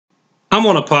I'm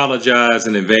going to apologize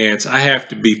in advance. I have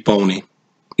to be phony.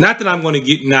 Not that I'm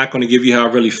not going to give you how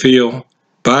I really feel,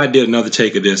 but I did another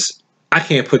take of this. I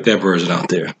can't put that version out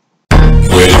there.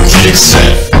 Where the kicks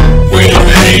at? Where the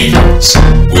hands?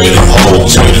 Where the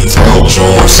holes? Where the throws? You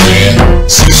know what I'm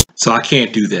saying? So I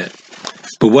can't do that.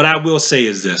 But what I will say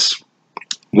is this.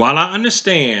 While I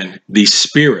understand the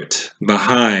spirit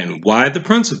behind why the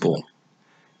principal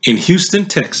in Houston,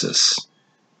 Texas,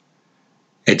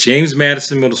 at James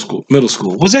Madison Middle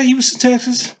School, was that Houston,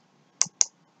 Texas?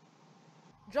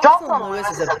 Jocelyn Lewis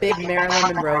is a big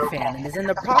Marilyn Monroe fan and is in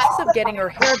the process of getting her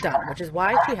hair done, which is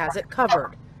why she has it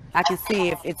covered. I can see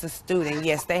if it's a student.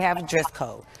 Yes, they have a dress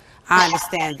code. I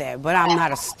understand that, but I'm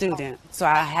not a student, so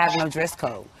I have no dress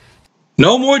code.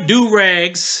 No more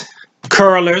do-rags,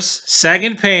 curlers,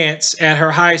 sagging pants at her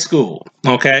high school,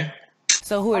 okay?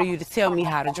 So who are you to tell me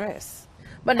how to dress?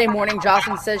 Monday morning,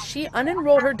 Jocelyn says she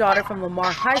unenrolled her daughter from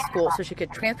Lamar High School so she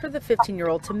could transfer the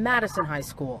 15-year-old to Madison High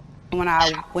School. When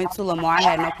I went to Lamar, I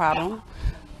had no problem.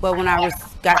 But when I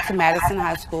got to Madison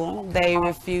High School, they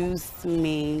refused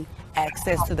me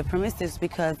access to the premises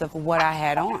because of what I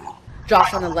had on.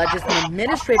 Jocelyn alleges an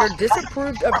administrator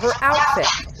disapproved of her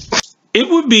outfit. It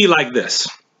would be like this.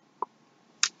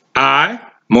 I,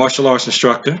 martial arts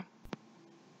instructor,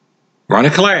 run a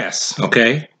class,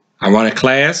 okay? I run a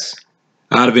class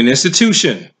out of an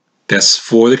institution that's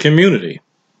for the community,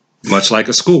 much like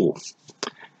a school.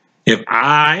 If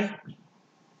I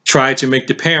try to make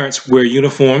the parents wear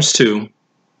uniforms too,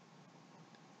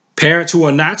 parents who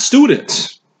are not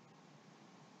students,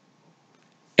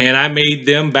 and I made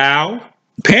them bow,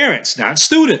 parents, not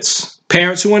students,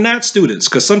 parents who are not students,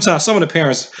 because sometimes some of the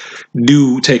parents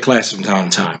do take classes from time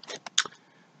to time.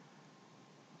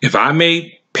 If I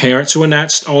made parents who are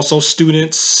not also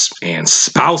students and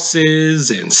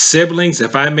spouses and siblings,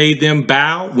 if I made them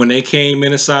bow when they came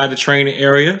inside the training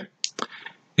area,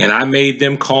 and I made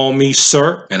them call me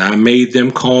sir, and I made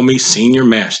them call me senior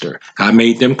master, I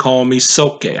made them call me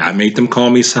soke, I made them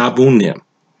call me sabunim,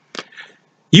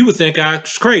 you would think I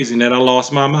was crazy and that I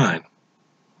lost my mind.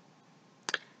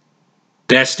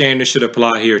 That standard should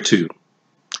apply here too,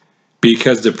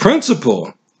 because the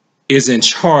principal is in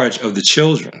charge of the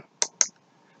children.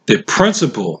 The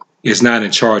principal is not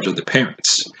in charge of the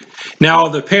parents. Now, are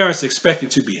the parents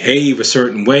expected to behave a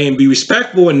certain way and be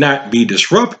respectful and not be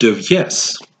disruptive?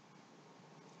 Yes.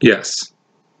 Yes.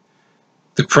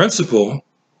 The principal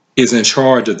is in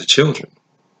charge of the children.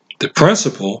 The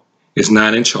principal is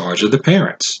not in charge of the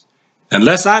parents.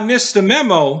 Unless I missed the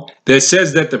memo that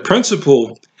says that the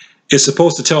principal is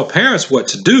supposed to tell parents what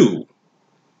to do,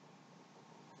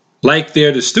 like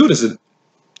they're the students,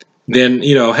 then,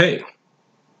 you know, hey,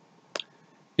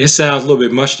 it sounds a little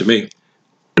bit much to me.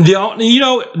 The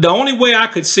only way I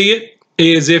could see it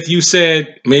is if you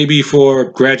said maybe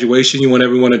for graduation you want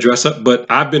everyone to dress up, but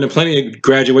I've been to plenty of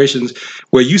graduations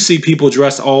where you see people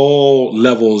dress all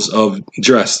levels of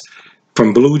dress,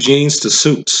 from blue jeans to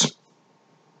suits,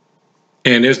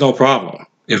 and there's no problem.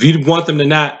 If you want them to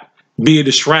not be a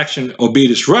distraction or be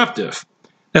disruptive,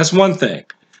 that's one thing.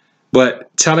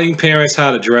 But telling parents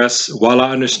how to dress, while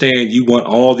I understand you want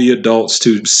all the adults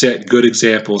to set good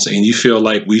examples and you feel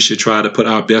like we should try to put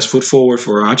our best foot forward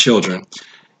for our children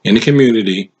in the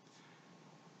community,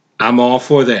 I'm all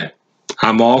for that.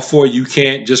 I'm all for you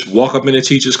can't just walk up in the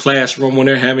teacher's classroom when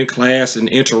they're having class and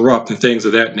interrupt and things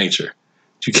of that nature.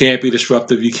 You can't be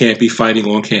disruptive. You can't be fighting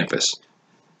on campus.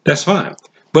 That's fine.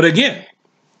 But again,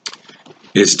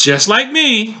 it's just like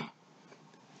me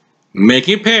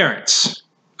making parents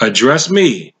address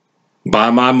me by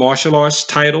my martial arts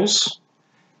titles,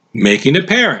 making the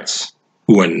parents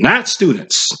who are not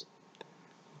students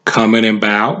come in and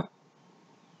bow.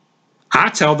 I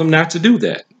tell them not to do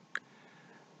that.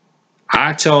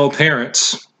 I tell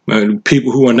parents,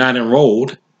 people who are not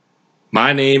enrolled,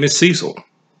 my name is Cecil.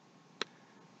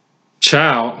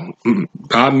 Child,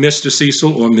 I'm Mr.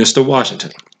 Cecil or Mr.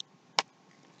 Washington.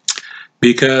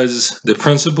 Because the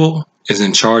principal is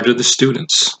in charge of the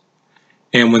students.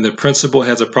 And when the principal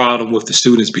has a problem with the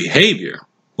student's behavior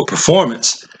or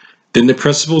performance, then the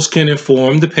principals can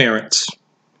inform the parents,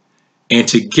 and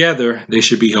together they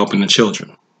should be helping the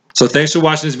children. So thanks for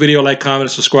watching this video. Like, comment,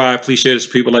 and subscribe. Please share this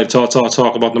with people like talk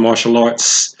about the martial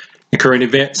arts and current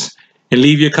events. And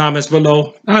leave your comments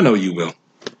below. I know you will.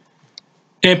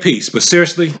 And peace. But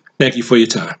seriously, thank you for your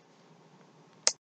time.